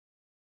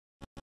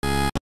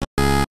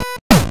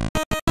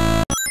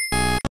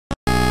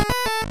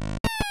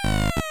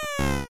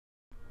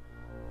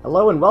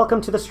Hello and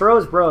welcome to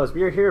TheStroseBros.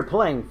 We are here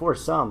playing for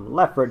some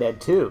Left 4 Dead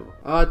 2.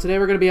 Today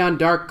we're going to be on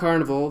Dark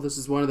Carnival. This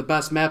is one of the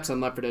best maps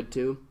on Left 4 Dead 2.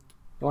 You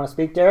want to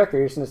speak, Derek, or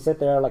you're just going to sit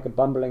there like a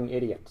bumbling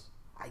idiot?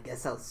 I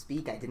guess I'll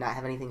speak. I did not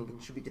have anything to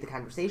contribute to the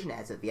conversation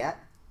as of yet.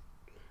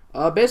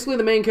 Basically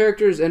the main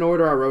characters in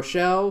order are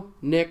Rochelle,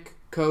 Nick,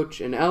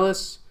 Coach, and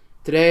Ellis.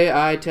 Today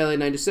I,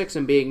 Tally96,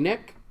 am being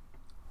Nick.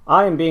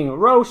 I am being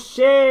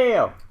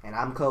Rochelle! And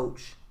I'm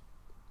Coach.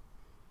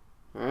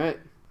 Alright.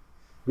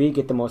 We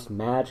get the most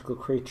magical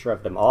creature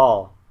of them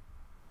all.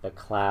 The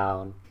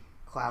clown.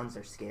 Clowns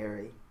are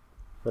scary.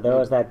 For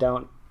those that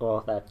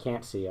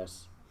can't see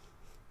us,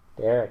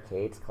 Derek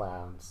hates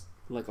clowns.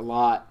 Like a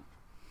lot.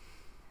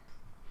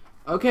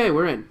 Okay,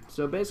 we're in.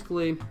 So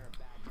basically,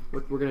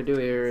 what we're going to do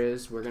here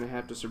is we're going to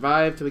have to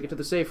survive till we get to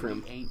the safe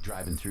room. We ain't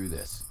driving through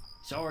this.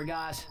 Sorry,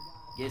 guys.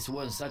 Guess it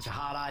wasn't such a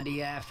hot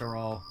idea after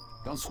all.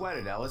 Don't sweat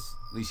it, Ellis.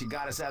 At least you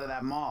got us out of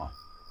that mall.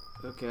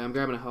 Okay, I'm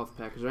grabbing a health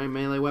pack. Is there any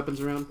melee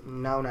weapons around?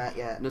 No, not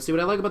yet. Now, see,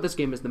 what I like about this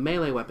game is the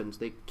melee weapons.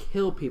 They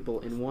kill people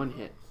in one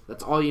hit.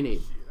 That's all you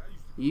need.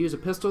 You use a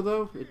pistol,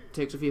 though, it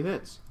takes a few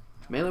hits.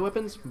 Melee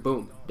weapons,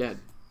 boom, dead.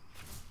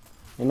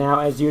 And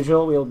now, as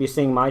usual, we will be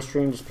seeing my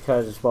stream just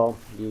because, well,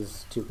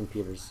 these two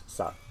computers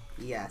suck.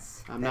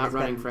 Yes. I'm not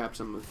running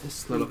fraps on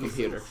this little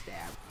computer.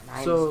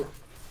 So,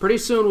 pretty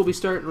soon we'll be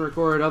starting to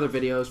record other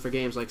videos for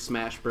games like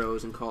Smash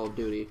Bros. And Call of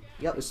Duty.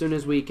 Yep. As soon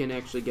as we can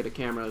actually get a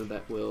camera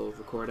that will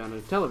record on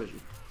a television.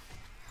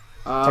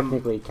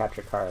 Technically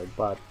capture card,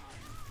 but...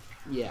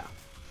 Yeah.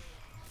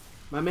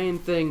 My main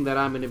thing that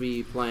I'm going to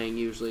be playing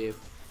usually if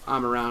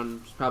I'm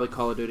around is probably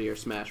Call of Duty or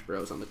Smash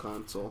Bros. On the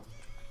console.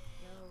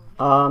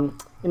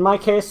 In my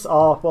case,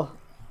 I'll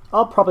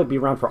probably be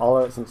around for all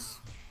of it since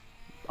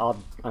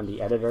I'm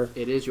the editor.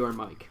 It is your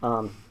mic.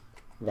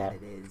 That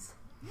it is.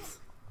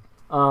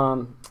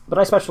 But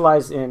I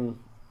specialize in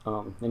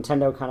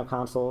Nintendo kind of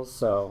consoles,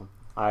 so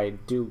I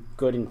do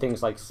good in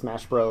things like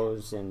Smash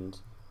Bros. And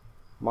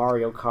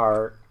Mario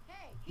Kart.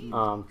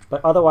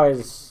 But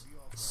otherwise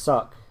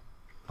suck.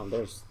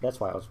 That's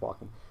why I was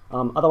walking.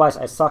 Otherwise,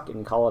 I suck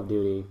in Call of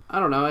Duty. I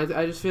don't know.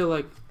 I just feel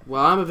like,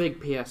 well, I'm a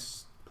big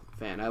PS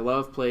fan. I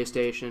love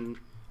PlayStation.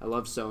 I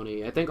love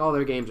Sony. I think all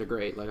their games are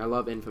great. Like, I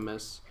love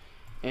Infamous.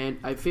 And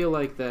I feel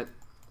like that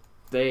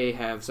they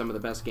have some of the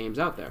best games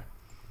out there.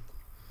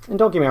 And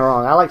don't get me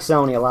wrong, I like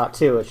Sony a lot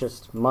too. It's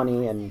just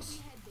money and...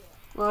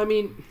 Well, I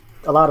mean...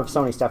 A lot of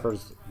Sony stuff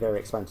is very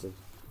expensive.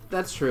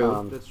 That's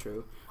true. That's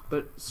true.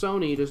 But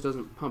Sony just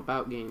doesn't pump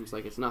out games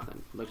like it's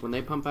nothing. Like, when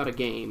they pump out a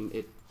game,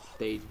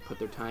 they put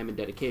their time and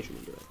dedication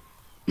into it.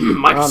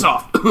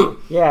 Microsoft!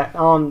 Yeah,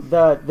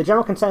 the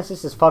general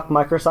consensus is fuck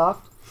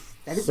Microsoft.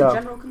 That is the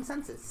general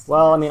consensus.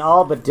 Well, I mean,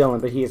 all but Dylan,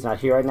 but he is not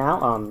here right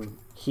now.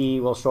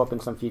 He will show up in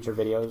some future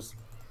videos.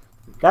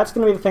 That's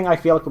going to be the thing I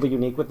feel like will be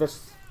unique with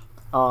this.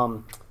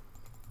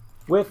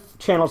 With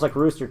channels like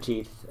Rooster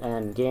Teeth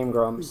and Game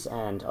Grumps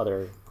and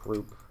other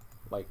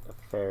group-like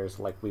affairs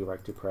like We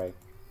Like to Pray.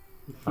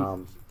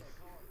 You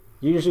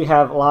usually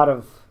have a lot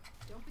of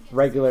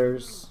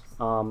regulars,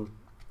 or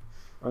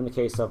in the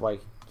case of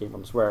like Game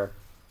Grumps, where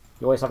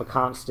you always have a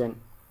constant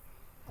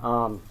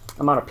amount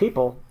of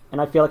people. And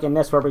I feel like in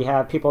this, where we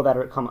have people that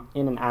are come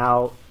in and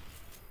out,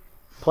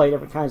 play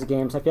different kinds of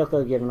games, I feel like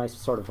they'll give a nice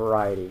sort of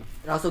variety.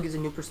 It also gives a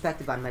new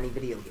perspective on many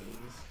video games.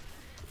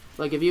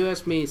 Like, if you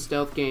ask me,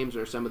 stealth games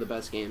are some of the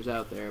best games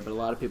out there, but a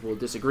lot of people will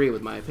disagree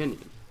with my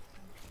opinion.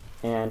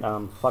 And,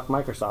 fuck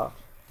Microsoft.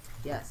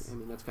 Yes. I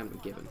mean, that's kind of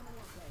a given.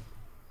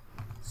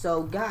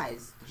 So,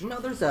 guys, did you know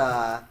there's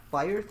a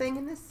fire thing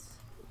in this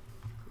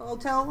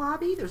hotel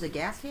lobby? There's a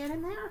gas can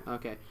in there?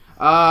 Okay.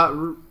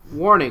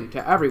 Warning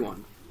to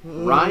everyone.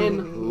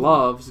 Ryan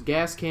loves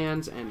gas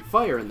cans and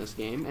fire in this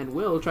game, and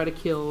will try to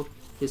kill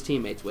his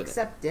teammates with it.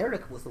 Except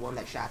Derek was the one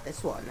that shot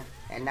this one.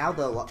 And now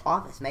the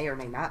office may or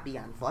may not be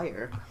on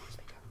fire.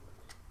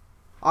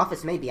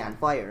 Office may be on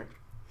fire.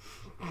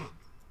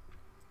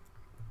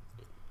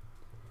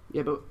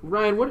 Yeah, but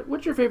Ryan,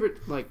 what's your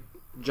favorite, like,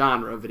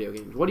 genre of video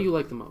games? What do you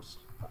like the most?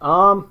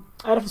 I'd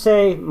have to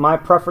say my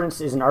preference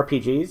is in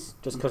RPGs,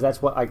 just because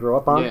that's what I grew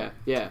up on.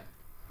 Yeah.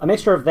 A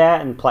mixture of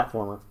that and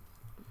platformer.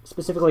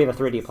 Specifically the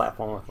 3D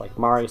platformer, like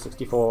Mario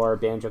 64,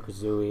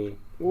 Banjo-Kazooie.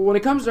 Well, when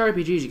it comes to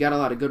RPGs, you got a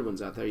lot of good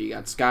ones out there. You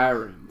got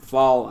Skyrim,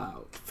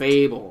 Fallout,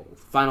 Fable,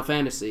 Final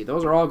Fantasy.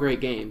 Those are all great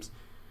games.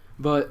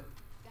 But,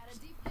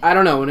 I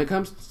don't know. When it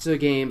comes to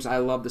games, I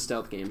love the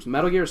stealth games.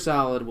 Metal Gear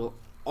Solid will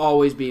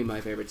always be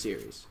my favorite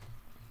series.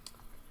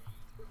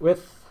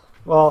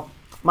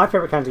 My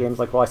favorite kinds of games,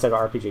 like, I said,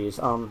 are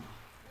RPGs.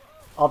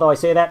 Although I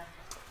say that,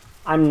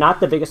 I'm not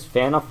the biggest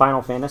fan of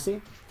Final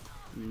Fantasy.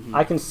 Mm-hmm.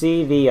 I can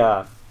see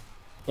the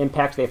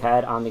impact they've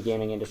had on the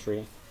gaming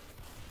industry.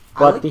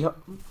 But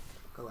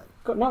Go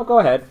ahead. Go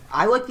ahead.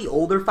 I like the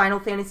older Final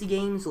Fantasy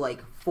games.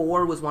 Like,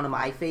 4 was one of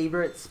my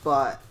favorites,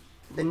 but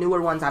the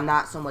newer ones I'm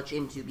not so much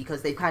into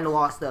because they've kind of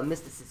lost the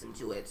mysticism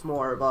to it. It's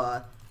more of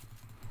a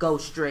go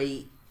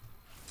straight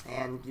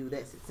and do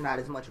this. It's not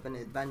as much of an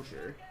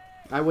adventure.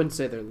 I wouldn't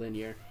say they're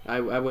linear. I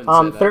wouldn't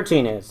say that.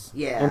 13 is.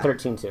 Yeah. And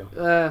 13 too.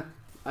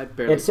 I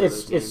barely It's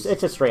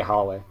a straight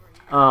hallway.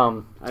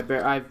 I've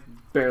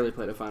barely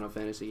played a Final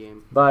Fantasy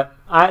game. But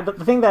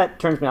the thing that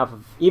turns me off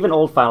of even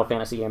old Final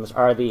Fantasy games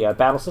are the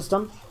battle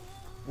system.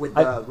 With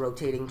the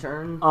rotating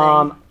turn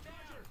thing?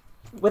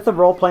 With the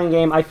role-playing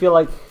game, I feel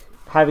like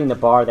having the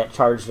bar that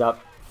charged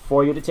up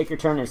for you to take your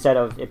turn instead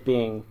of it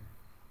being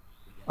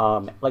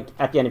like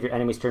at the end of your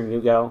enemy's turn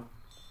you go.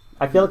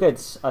 I feel like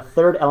it's a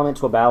third element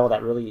to a battle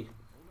that really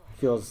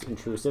feels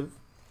intrusive.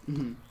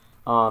 Mm-hmm.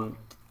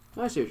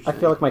 I see what you're I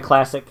feel like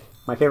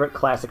my favorite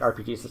classic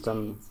RPG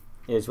system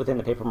is within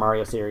the Paper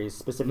Mario series,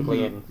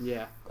 specifically in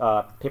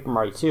Paper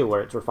Mario 2,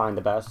 where it's refined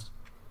the best.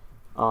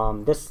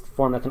 This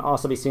formula can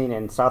also be seen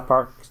in South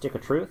Park Stick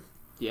of Truth.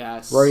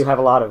 Yes. Where you have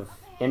a lot of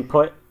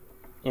input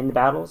in the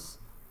battles.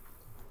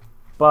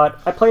 But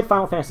I played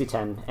Final Fantasy X,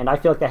 and I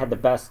feel like that had the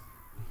best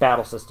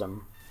battle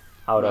system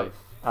out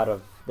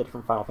of the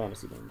different Final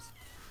Fantasy games.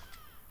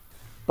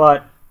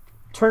 But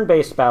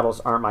turn-based battles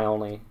aren't my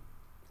only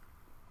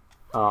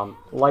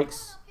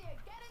likes.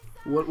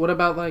 What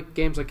about like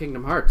games like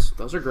Kingdom Hearts?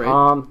 Those are great.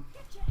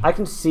 I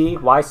can see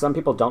why some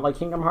people don't like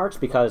Kingdom Hearts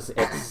because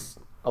it's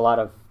a lot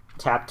of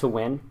tap to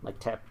win, like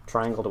tap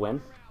triangle to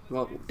win.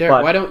 Well,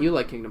 Derek, why don't you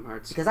like Kingdom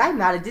Hearts? Because I'm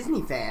not a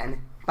Disney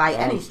fan by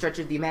any stretch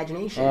of the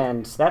imagination.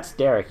 And that's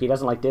Derek. He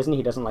doesn't like Disney.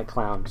 He doesn't like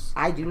clowns.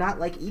 I do not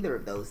like either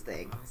of those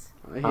things.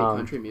 I hate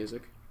country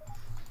music.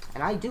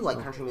 And I do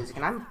like country music,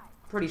 and I'm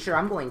pretty sure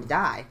I'm going to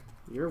die.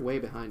 You're way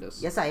behind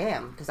us. Yes, I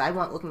am, because I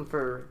went looking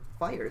for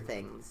fire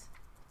things.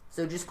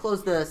 So just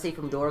close the safe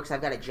room door, because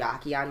I've got a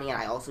jockey on me,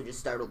 and I also just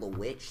startled a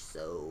witch,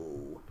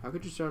 so... How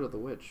could you startle the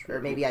witch? Or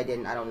maybe I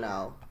didn't, I don't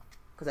know.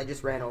 Because I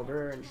just ran over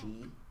her, and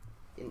she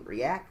didn't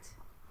react.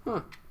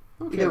 Huh.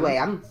 Okay. Either way,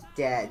 I'm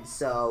dead,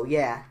 so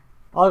yeah.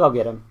 I'll go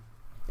get him.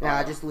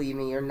 Nah, just leave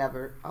me, you're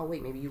never... Oh,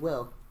 wait, maybe you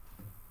will.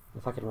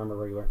 If I can remember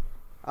where you were.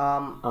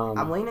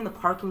 I'm laying in the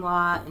parking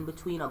lot in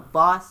between a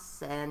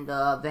bus and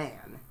a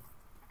van.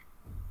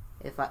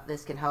 If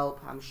this can help,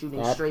 I'm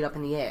shooting straight up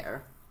in the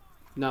air.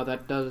 No,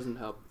 that doesn't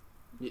help.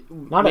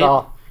 Not at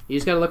all. You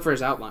just gotta look for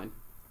his outline.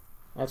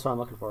 That's what I'm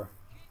looking for.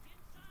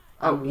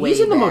 He's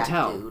in the back,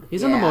 motel. dude.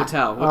 He's in the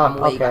motel. I'm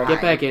way okay. behind.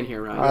 Get back in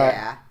here, Ryan.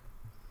 Yeah.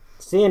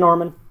 See you,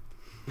 Norman.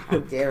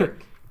 I'm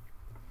Derek.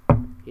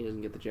 He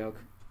doesn't get the joke.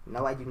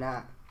 No, I do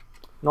not.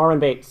 Norman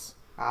Bates.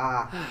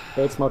 Ah,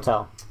 Bates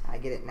Motel. I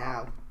get it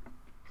now.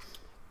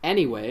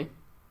 Anyway,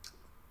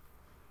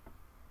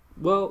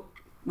 well,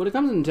 when it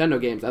comes to Nintendo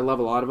games, I love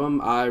a lot of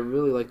them. I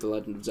really like the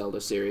Legend of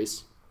Zelda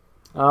series.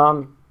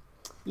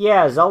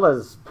 Yeah,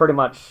 Zelda's pretty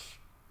much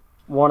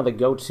one of the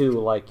go-to,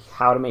 like,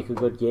 how to make a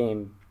good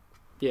game.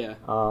 Yeah.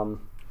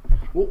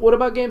 What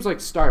about games like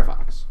Star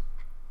Fox?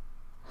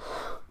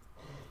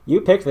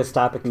 You picked this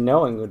topic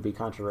knowing it would be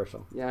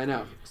controversial. Yeah, I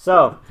know.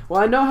 So...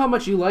 Well, I know how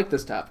much you like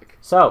this topic.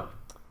 So,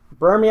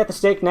 burn me at the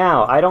stake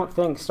now. I don't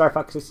think Star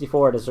Fox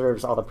 64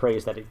 deserves all the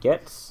praise that it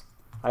gets.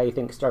 I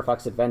think Star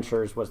Fox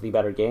Adventures was the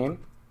better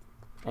game.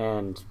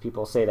 And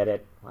people say that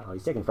it... Wow,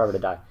 he's taking forever to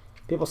die.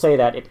 People say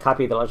that it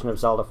copied the Legend of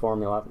Zelda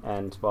formula,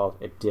 and, well,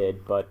 it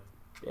did, but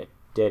it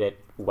did it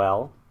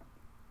well.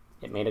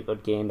 It made a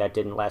good game that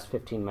didn't last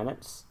 15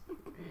 minutes.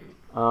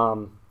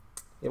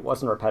 It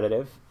wasn't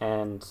repetitive,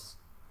 and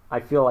I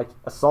feel like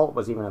Assault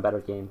was even a better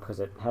game because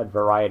it had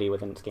variety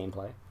within its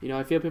gameplay. You know,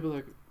 I feel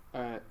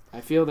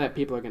I feel that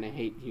people are going to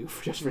hate you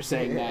just for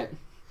saying that.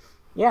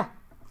 Yeah.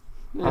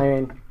 I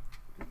mean...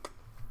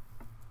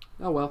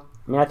 Oh, well.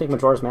 I think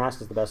Majora's Mask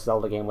is the best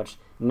Zelda game, which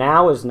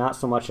now is not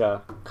so much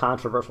a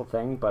controversial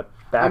thing, but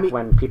back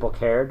when people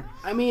cared.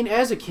 I mean,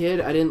 as a kid,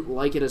 I didn't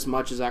like it as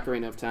much as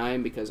Ocarina of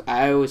Time because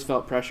I always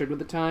felt pressured with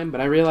the time,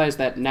 but I realized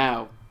that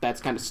now that's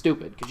kind of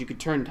stupid because you could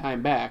turn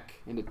time back,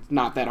 and it's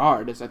not that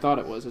hard as I thought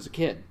it was as a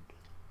kid.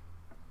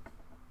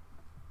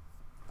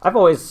 I've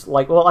always,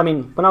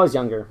 when I was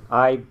younger,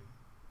 I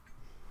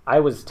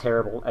was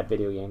terrible at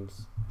video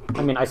games.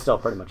 I mean, I still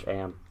pretty much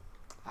am.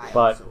 I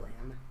also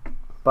am.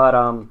 But,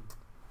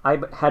 I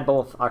had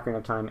both Ocarina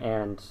of Time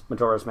and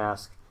Majora's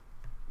Mask,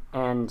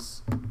 and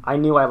I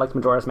knew I liked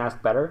Majora's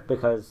Mask better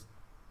because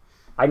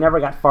I never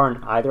got far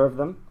in either of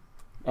them,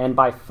 and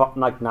by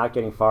not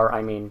getting far,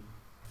 I mean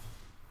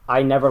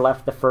I never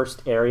left the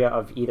first area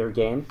of either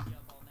game.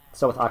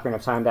 So with Ocarina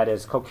of Time, that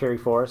is Kokiri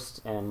Forest,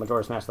 and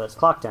Majora's Mask, that's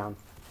Clock Town.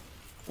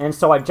 And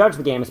so I judge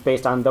the games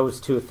based on those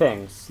two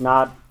things,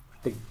 not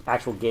the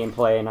actual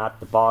gameplay,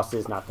 not the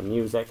bosses, not the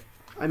music.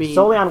 I mean,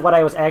 solely on what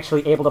I was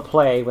actually able to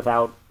play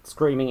without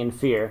screaming in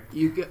fear.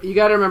 You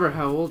got to remember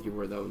how old you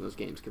were though when those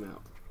games came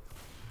out.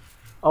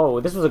 Oh,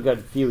 this was a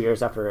good few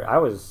years after I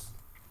was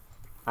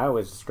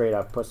straight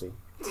up pussy.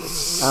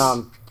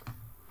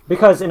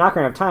 Because in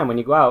Ocarina of Time, when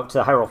you go out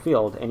to Hyrule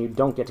Field and you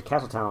don't get to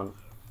Castletown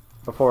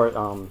before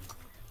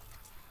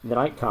the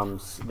night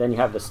comes, then you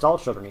have the Stall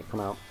Children come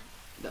out.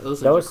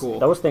 Those things are cool.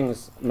 Those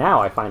things now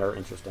I find are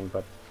interesting,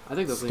 but I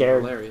think those things are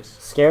hilarious.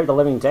 Scared the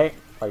living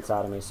daylights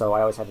out of me, so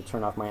I always had to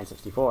turn off my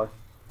N64.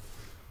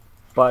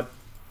 But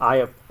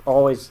I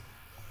always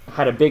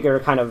had a bigger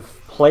kind of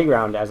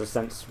playground as a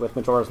sense with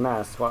Majora's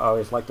Mask, so I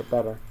always liked it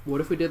better. What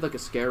if we did like a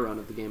scare run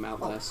of the game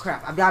Outlast? Oh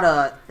crap! I've got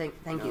a thank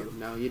you.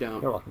 No, you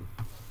don't. You're welcome.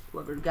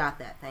 Whoever got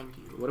that, thank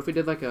you. What if we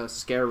did like a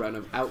scare run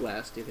of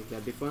Outlast? Do you think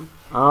that'd be fun?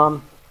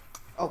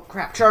 Oh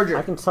crap, Charger!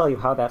 I can tell you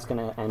how that's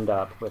gonna end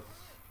up with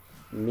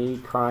me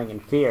crying in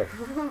fear.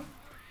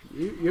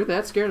 You're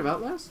that scared of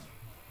Outlast?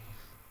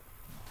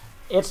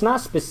 It's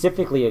not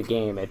specifically a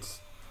game. It's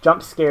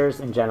jump scares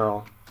in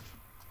general.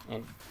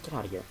 And get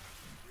out of here.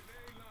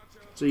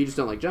 So you just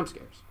don't like jump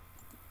scares?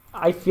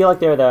 I feel like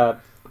they're the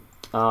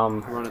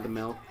Run of the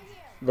mill.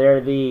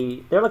 they're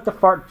like the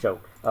fart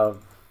joke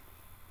of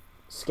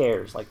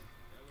scares. Like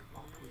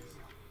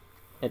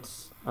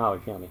it's you're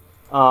killing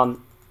me.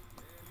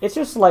 It's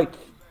just like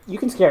you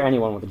can scare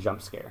anyone with a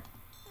jump scare.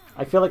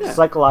 I feel like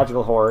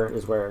psychological horror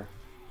is where.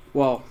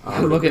 Well,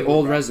 look at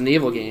old Resident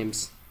Evil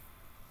games.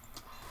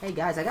 Hey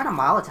guys, I got a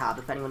Molotov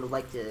if anyone would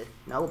like to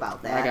know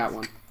about that. I got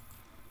one.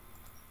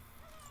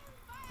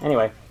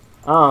 Anyway,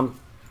 Oh,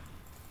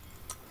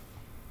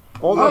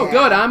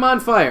 good! I'm on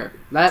fire.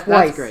 That's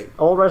great.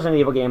 old Resident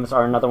Evil games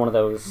are another one of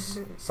those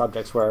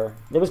subjects where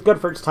it was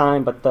good for its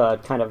time, but the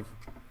kind of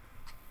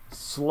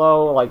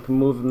slow like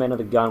movement of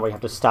the gun where you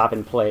have to stop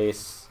in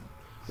place,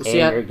 aim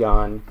your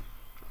gun.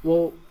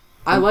 Well,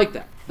 I like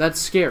that. That's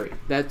scary.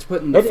 That's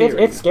putting the fear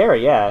in It's you.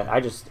 scary, yeah. I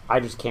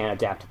just can't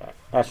adapt to that.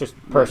 That's just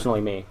personally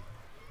me.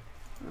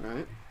 All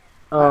right.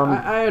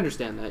 I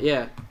understand that.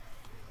 Yeah.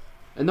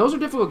 And those are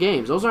difficult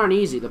games. Those aren't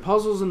easy. The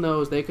puzzles in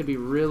those, they could be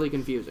really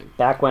confusing.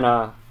 Back when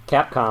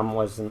Capcom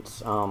wasn't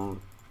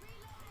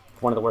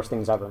one of the worst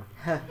things ever.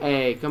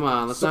 Hey, come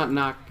on. Let's not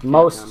knock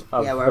Most Capcom.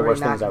 of Yeah, we're the already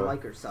worst things knocking ever.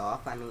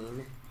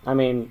 Microsoft. I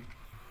mean,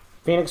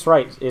 Phoenix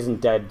Wright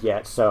isn't dead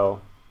yet,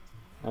 so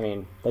I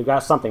mean they've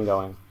got something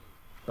going.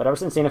 But ever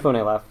since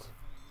Inafune left,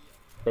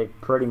 they've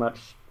pretty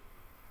much.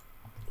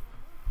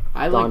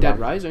 I like gone Dead down.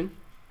 Rising.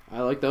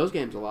 I like those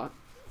games a lot.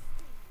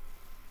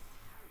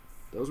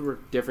 Those were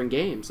different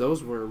games.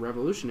 Those were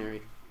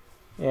revolutionary.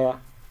 Yeah.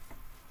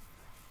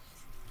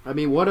 I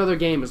mean, what other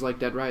game is like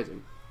Dead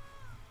Rising?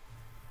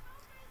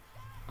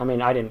 I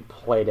mean, I didn't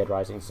play Dead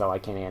Rising, so I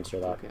can't answer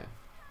that. Okay.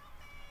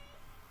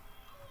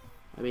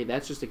 I mean,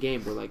 that's just a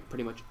game where, like,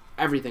 pretty much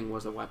everything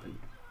was a weapon.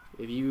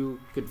 If you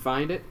could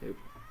find it, it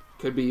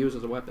could be used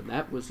as a weapon.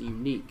 That was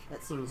unique.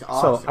 That seems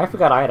awesome. So I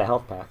forgot I had a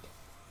health pack.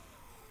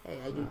 Hey,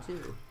 I do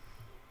too.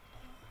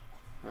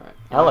 All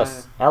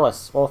right.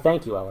 Ellis. Well,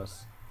 thank you,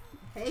 Ellis.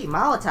 Hey,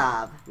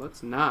 Molotov.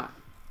 Let's not.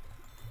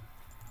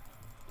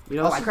 You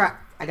know, Oh, this I is-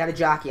 crap! I got a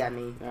jockey on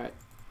me. All right.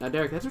 Now,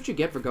 Derek, that's what you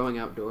get for going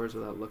outdoors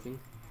without looking.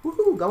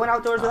 Woohoo! Going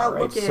outdoors without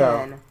Alright, looking.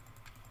 so-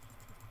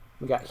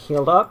 We got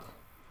healed up,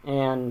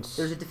 and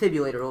There's a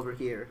defibrillator over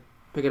here.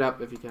 Pick it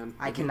up if you can.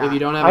 I If cannot. you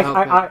don't have a health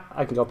pack.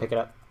 I can go pick it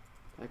up.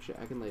 Actually,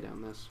 I can lay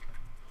down this.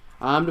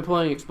 I'm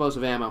deploying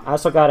explosive ammo. I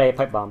also got a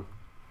pipe bomb.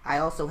 I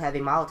also have a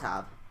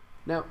Molotov.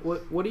 Now,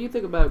 what do you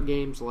think about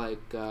games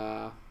like?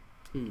 Let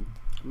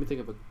me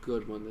think of a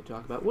good one to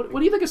talk about. What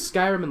do you think of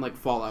Skyrim and like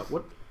Fallout?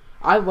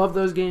 I love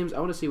those games. I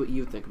want to see what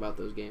you think about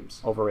those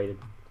games. Overrated.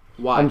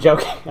 Why? I'm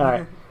joking. All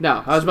right.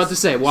 No, I was about to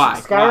say why.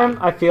 Skyrim,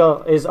 Why? I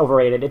feel, is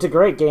overrated. It's a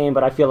great game,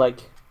 but I feel like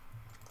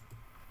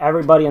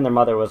everybody and their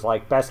mother was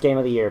like, best game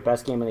of the year,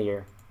 best game of the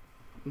year.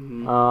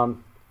 Mhm.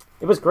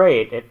 It was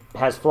great. It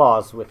has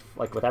flaws with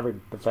every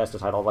Bethesda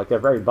title. Like, they're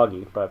very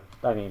buggy, but,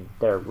 I mean,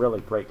 they're really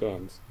great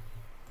games.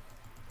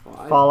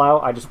 Well,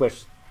 Fallout, I just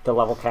wish the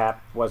level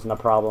cap wasn't a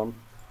problem.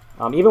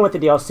 Even with the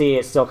DLC,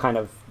 it still kind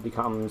of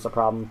becomes a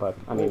problem, but,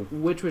 I mean...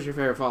 which was your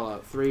favorite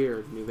Fallout, 3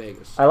 or New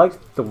Vegas? I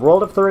liked the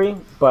world of 3,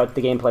 but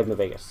the gameplay of New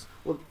Vegas.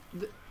 Well,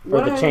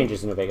 Or the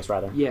changes in New Vegas,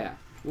 rather. Yeah.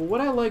 Well,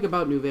 what I like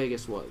about New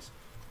Vegas was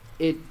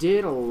it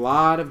did a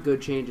lot of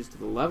good changes to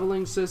the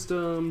leveling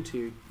system.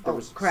 There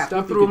was Crap!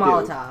 stuff You you threw a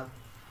could do. Molotov.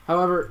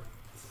 However,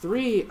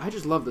 3, I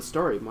just love the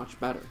story much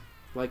better.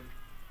 Like,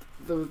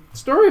 the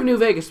story of New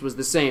Vegas was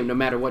the same no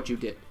matter what you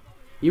did.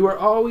 You were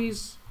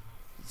always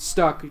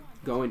stuck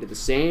going to the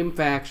same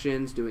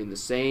factions, doing the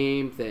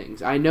same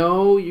things. I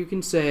know you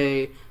can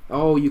say,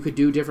 oh, you could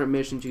do different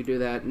missions, you could do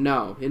that.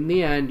 No, in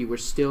the end, you were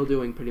still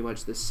doing pretty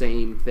much the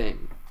same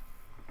thing.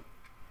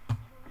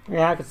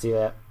 Yeah, I could see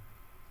that.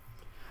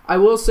 I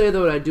will say,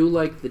 though, I do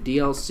like the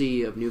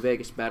DLC of New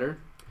Vegas better.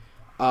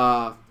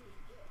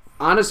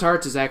 Honest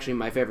Hearts is actually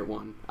my favorite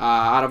one.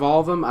 Out of all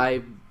of them,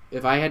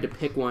 if I had to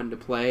pick one to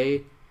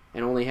play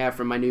and only have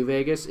from my New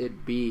Vegas,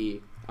 it'd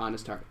be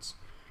Honest Hearts.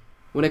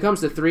 When it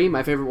comes to 3,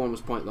 my favorite one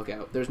was Point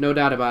Lookout. There's no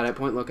doubt about it.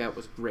 Point Lookout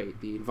was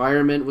great. The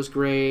environment was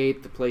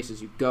great. The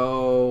places you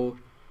go.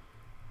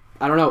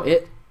 I don't know.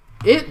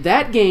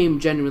 That game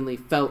genuinely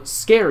felt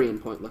scary in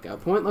Point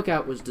Lookout. Point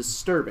Lookout was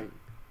disturbing.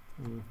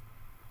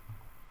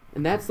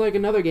 And that's like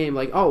another game,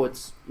 like, oh,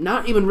 it's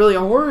not even really a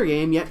horror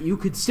game, yet you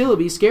could still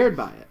be scared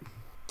by it.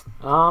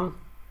 I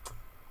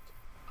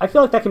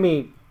feel like that can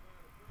be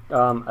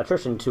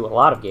attrition to a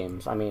lot of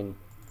games. I mean,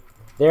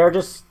 there are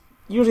just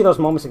usually those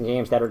moments in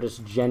games that are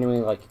just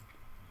genuinely like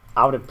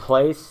out of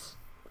place.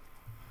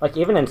 Like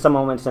even in some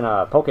moments in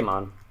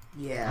Pokemon,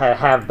 Yeah.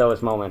 have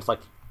those moments. Like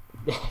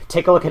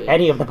take a look at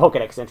any of the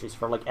Pokedex entries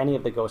for like any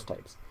of the ghost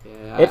types.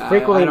 Yeah, It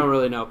frequently- I don't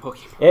really know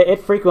Pokemon. It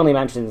frequently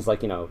mentions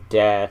like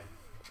death,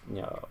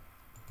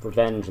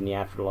 revenge in the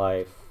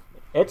afterlife,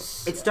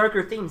 It's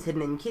darker themes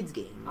hidden in kids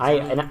games.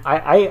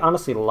 I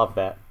honestly love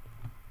that.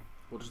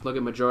 We'll just look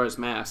at Majora's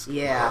Mask.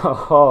 Yeah.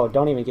 Oh,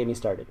 don't even get me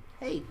started.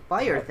 Hey,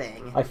 fire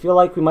thing. I feel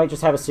like we might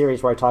just have a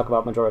series where I talk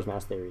about Majora's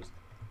Mask theories.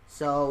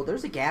 So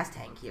there's a gas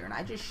tank here, and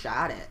I just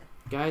shot it.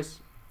 Guys,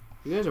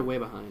 you guys are way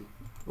behind.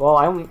 Well,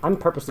 I'm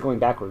purposely going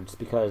backwards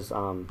because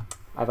I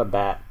have a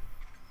bat.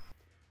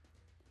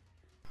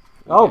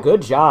 Oh,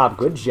 good job,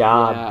 good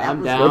job. Yeah, I'm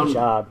was down. Good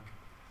job.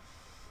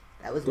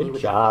 That was Good me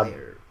with job. the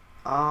fire.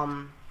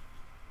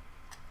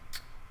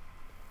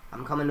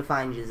 I'm coming to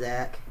find you,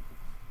 Zach.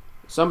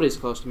 Somebody's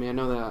close to me, I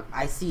know that.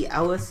 I see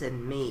Ellis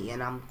and me,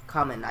 and I'm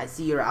coming. I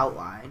see your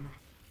outline.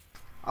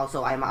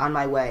 Also, I'm on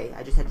my way.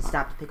 I just had to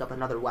stop to pick up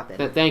another weapon.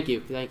 Thank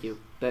you.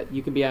 That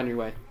you can be on your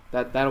way.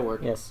 That'll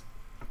work. Yes.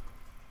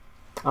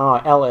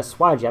 Ellis,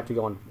 why'd you have to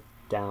go on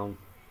down?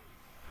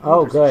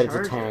 Oh, there's good, it's a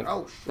charger. tank.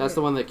 Oh, shit. That's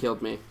the one that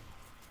killed me.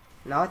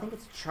 No, I think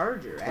it's a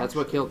charger, That's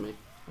what actually. killed me.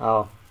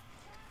 Oh,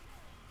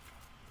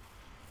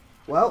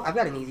 Well, I've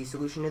got an easy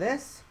solution to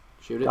this.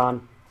 Shoot it.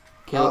 gone.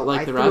 Kill it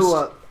like I the threw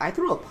rest. I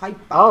threw a pipe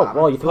Oh, bomb.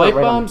 well, you threw Pipe it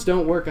right bombs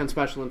don't work on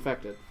special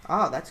infected.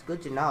 Oh, that's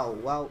good to know.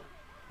 Well,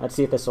 Let's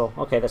see if this will...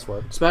 Okay, this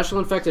worked. Special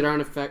infected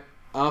aren't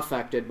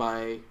affected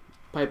by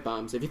pipe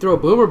bombs. If you throw a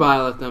boomer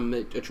bile at them,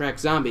 it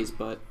attracts zombies,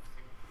 but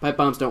pipe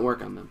bombs don't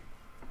work on them.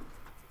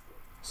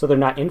 So they're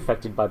not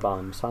infected by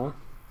bombs, huh?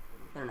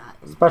 they're not.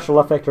 Special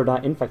effect are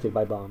not infected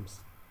by bombs.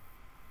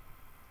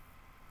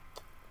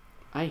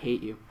 I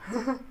hate you.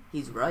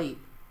 He's right.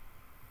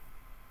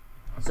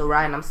 So,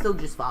 Ryan, I'm still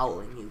just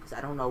following you because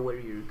I don't know where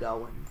you're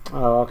going.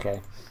 Oh,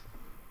 okay.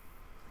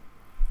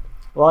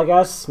 Well, I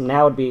guess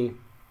now would be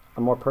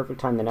a more perfect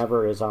time than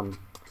ever is, To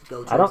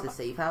go I towards don't- the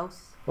safe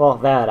house? Well,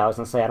 that, I was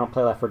going to say, I don't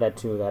play Left 4 Dead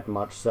 2 that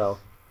much, so...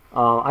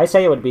 I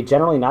say it would be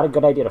generally not a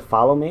good idea to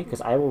follow me, because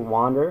I will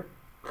wander,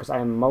 because I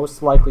am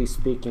most likely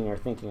speaking or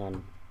thinking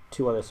on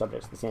two other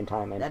subjects at the same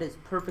time. And That is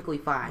perfectly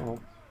fine. Well,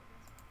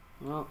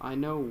 Well, I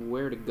know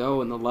where to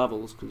go in the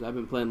levels because I've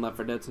been playing Left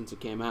 4 Dead since it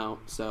came out.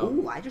 So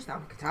Ooh, I just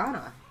found a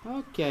katana.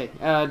 okay,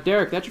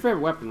 Derek, that's your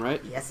favorite weapon,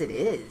 right? Yes, it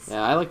is.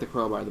 Yeah, I like the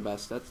crowbar the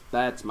best.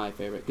 That's my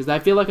favorite because I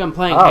feel like I'm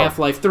playing Oh.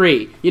 Half-Life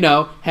 3. You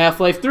know,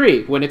 Half-Life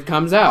 3 when it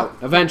comes out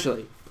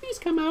eventually. Please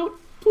come out,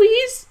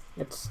 please.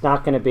 it's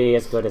not going to be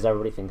as good as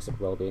everybody thinks it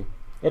will be.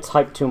 It's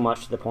hyped too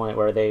much to the point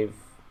where they've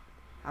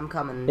I'm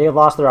coming.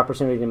 lost their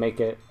opportunity to make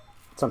it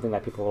something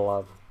that people will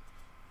love.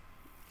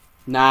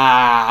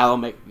 Nah, I'll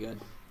make it good.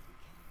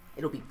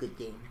 It'll be a good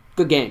game.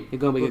 Good game.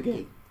 It's gonna be a good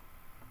game.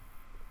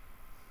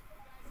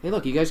 Hey,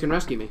 look, you guys can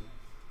rescue me.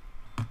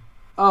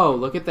 Oh,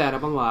 look at that!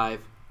 I'm alive,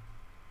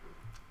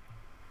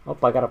 Oh,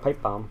 I got a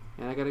pipe bomb.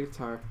 and I got a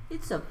guitar.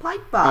 It's a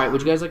pipe bomb. All right,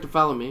 would you guys like to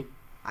follow me?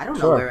 I don't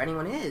know Sure. where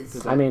anyone is.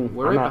 'Cause I mean,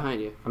 we're I'm right at-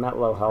 behind you. I'm at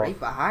low health. Right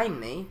behind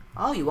me.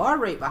 Oh, you are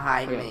right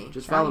behind Okay, me.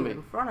 just Not follow even me.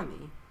 in front of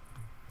me.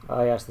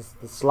 Oh, yes,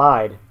 the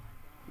slide.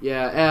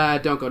 Yeah,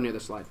 don't go near the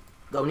slide.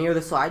 Go near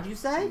the slide, you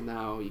say?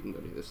 No, you can go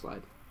near the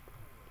slide.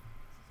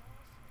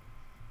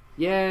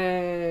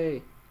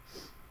 Yay!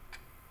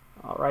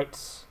 All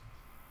right.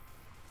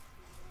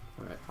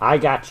 Alright. I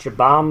got your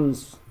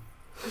bombs.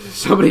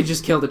 Somebody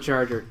just killed a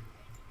charger.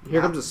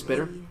 Here comes a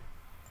spitter. Me.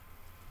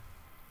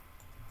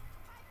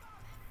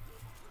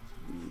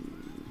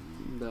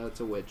 That's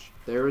a witch.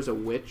 There is a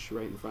witch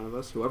right in front of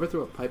us. Whoever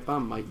threw a pipe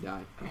bomb might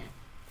die.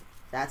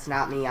 That's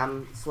not me.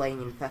 I'm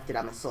slaying infected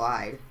on the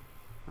slide.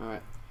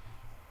 Alright.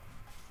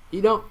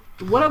 You know,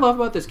 what I love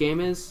about this game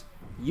is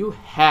you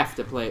have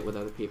to play it with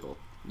other people.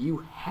 You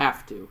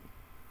have to.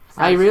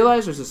 I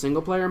realize there's a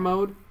single player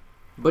mode,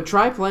 but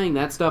try playing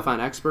that stuff on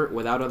expert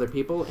without other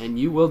people and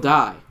you will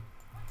die.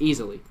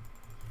 Easily.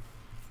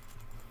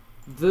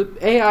 The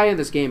AI in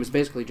this game is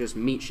basically just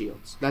meat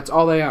shields. That's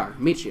all they are.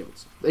 Meat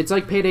shields. It's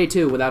like Payday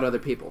 2 without other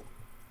people.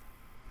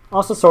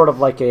 Also sort of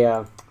like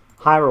a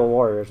Hyrule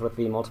Warriors with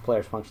the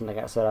multiplayer function they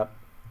got set up.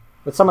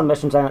 With some of the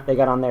missions they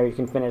got on there, you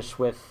can finish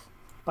with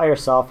by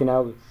yourself, you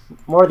know,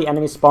 more of the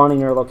enemies spawning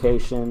in your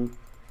location.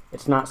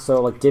 It's not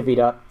so like divvied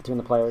up between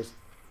the players.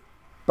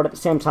 But at the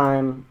same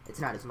time, It's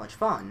not as much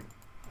fun.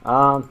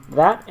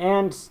 that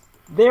and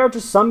there are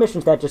just some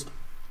missions that just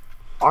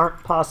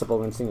aren't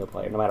possible in single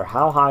player, no matter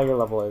how high your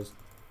level is.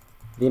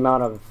 The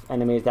amount of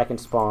enemies that can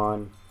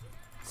spawn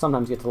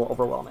sometimes gets a little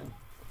overwhelming.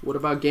 What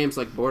about games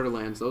like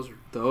Borderlands?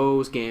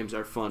 Those games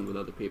are fun with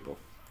other people.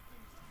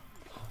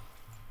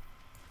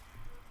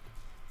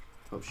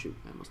 Oh shoot,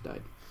 I almost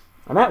died.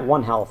 I'm at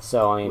 1 health,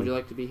 so I Would you mean,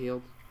 like to be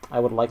healed? I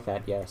would like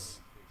that, yes.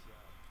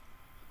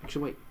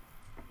 Actually,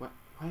 wait.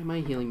 Why am I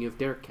healing you if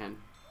Derek can?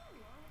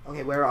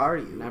 Okay, where are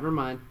you? Never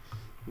mind.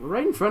 We're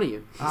right in front of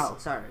you. Oh,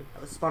 sorry.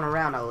 I was spun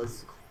around. I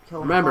was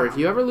killing. Remember, a if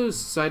you ever lose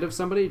sight of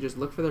somebody, just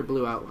look for their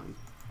blue outline.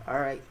 All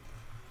right.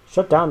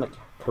 Shut down the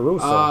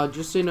carousel.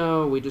 Just so you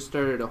know, we just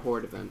started a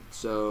horde event,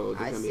 so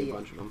I there's gonna be see a it.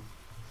 bunch of them.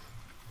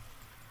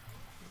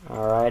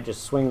 Alright,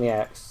 just swing the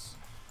axe.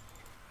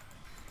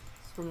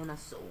 Swinging a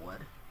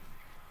sword.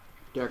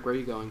 Derek, where are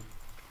you going?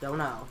 Don't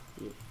know.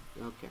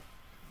 Okay.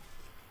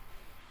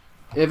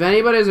 If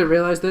anybody hasn't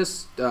realized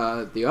this,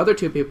 the other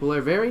two people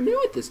are very new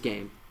at this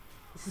game.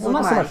 This is Well,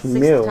 like not so my much sixth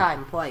new.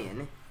 time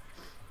playing.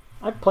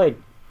 I've played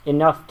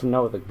enough to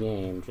know the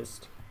game,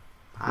 just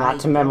not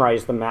to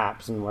memorize the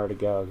maps and where to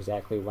go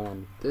exactly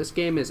when. This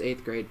game is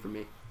 8th grade for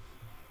me.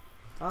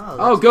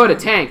 Oh, good, a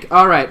tank.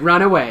 All right,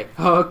 run away.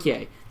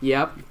 Okay.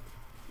 Yep.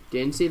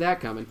 Didn't see that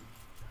coming.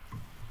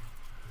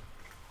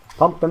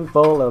 Pumping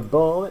full of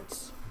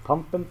bullets,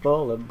 pumping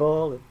full of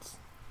bullets,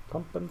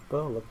 pumping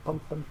full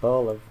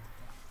of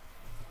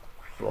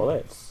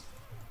bullets.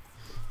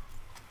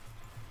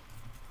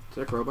 Is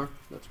that a crowbar?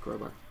 That's a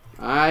crowbar.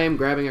 I am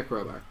grabbing a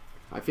crowbar.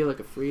 I feel like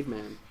a freed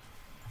man.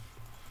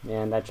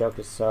 Man, that joke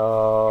is so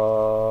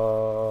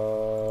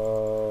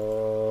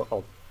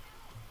old.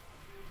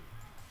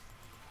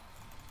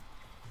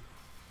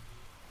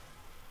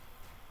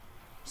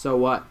 So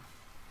what?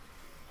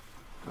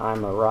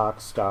 I'm a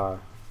rock star.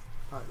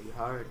 Party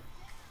hard.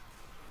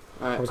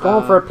 All right, I was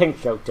going for a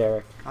pink joke,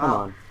 Derek.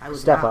 Come on,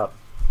 step up.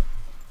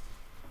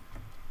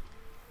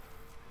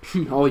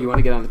 Oh, you want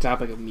to get on the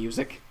topic of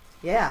music?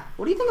 Yeah.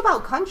 What do you think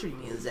about country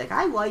music?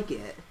 I like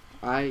it.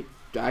 I'm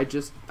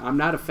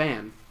not a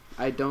fan.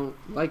 I don't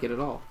like it at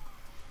all.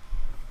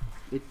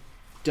 It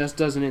just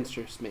doesn't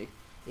interest me.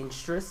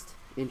 Interest?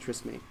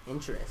 Interest me.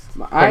 Interest.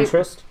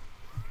 Interest?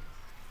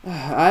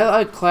 I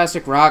like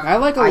classic rock. I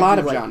like a lot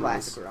of genres.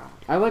 Classic rock.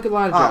 I like a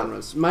lot of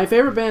genres. My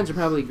favorite bands are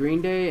probably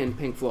Green Day and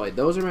Pink Floyd.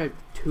 Those are my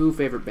 2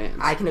 favorite bands.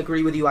 I can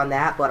agree with you on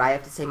that, but I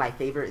have to say my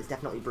favorite is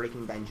definitely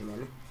Breaking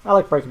Benjamin. I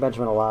like Breaking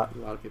Benjamin a lot. A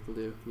lot of people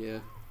do, yeah.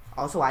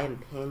 Also, I Am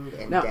Pinned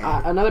and Now, Dead.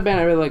 another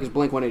band I really like is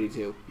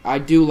Blink-182. I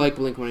do like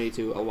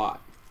Blink-182 a lot.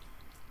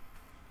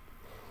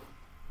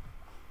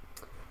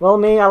 Well,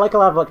 me, I like a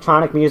lot of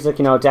electronic music,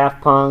 you know,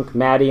 Daft Punk,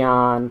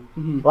 Madeon,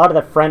 a lot of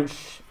the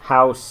French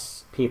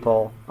house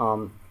people.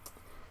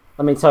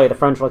 Let me tell you, the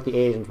French are like the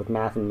Asians with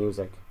math and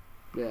music.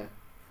 Yeah.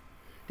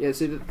 Yeah,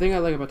 see, the thing I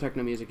like about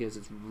techno music is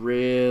it's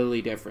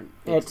really different.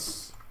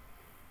 It's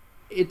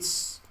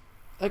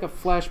like a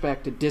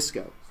flashback to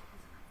disco.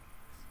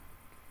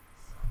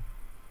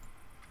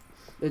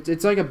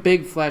 It's like a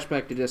big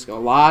flashback to disco. A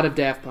lot of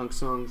Daft Punk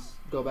songs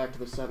go back to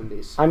the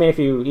 70s. I mean, if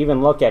you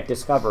even look at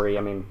Discovery,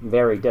 I mean,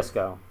 very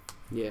disco.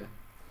 Yeah.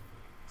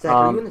 Zach,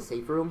 are you in the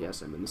safe room?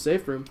 Yes, I'm in the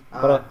safe room.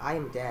 But I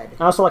Am Dead.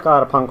 I also like a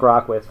lot of punk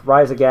rock with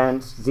Rise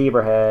Against,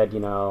 Zebrahead, you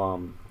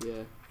know,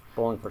 Yeah.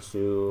 Bowling for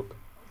Soup.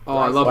 Oh,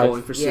 I love Like-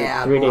 Bowling for Soup.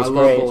 Yeah, 3 Days I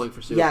love Grace. Bowling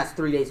for Soup. Yes,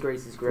 3 Days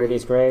Grace is great. 3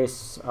 Days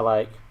Grace. I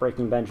like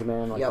Breaking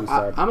Benjamin, like Yep. you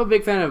said. I'm a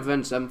big fan of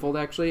Avenged Sevenfold,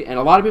 actually, and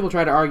a lot of people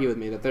try to argue with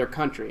me that they're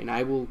country, and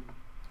I will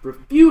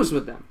refuse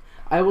with them.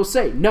 I will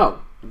say,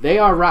 no, they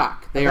are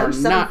rock. They Avenged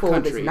are not Sevenfold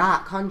country. is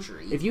not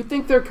country. If you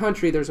think they're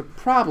country, there's a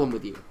problem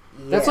with you.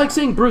 That's Yeah. like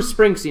saying Bruce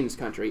Springsteen is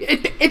country.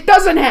 It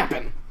doesn't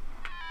happen.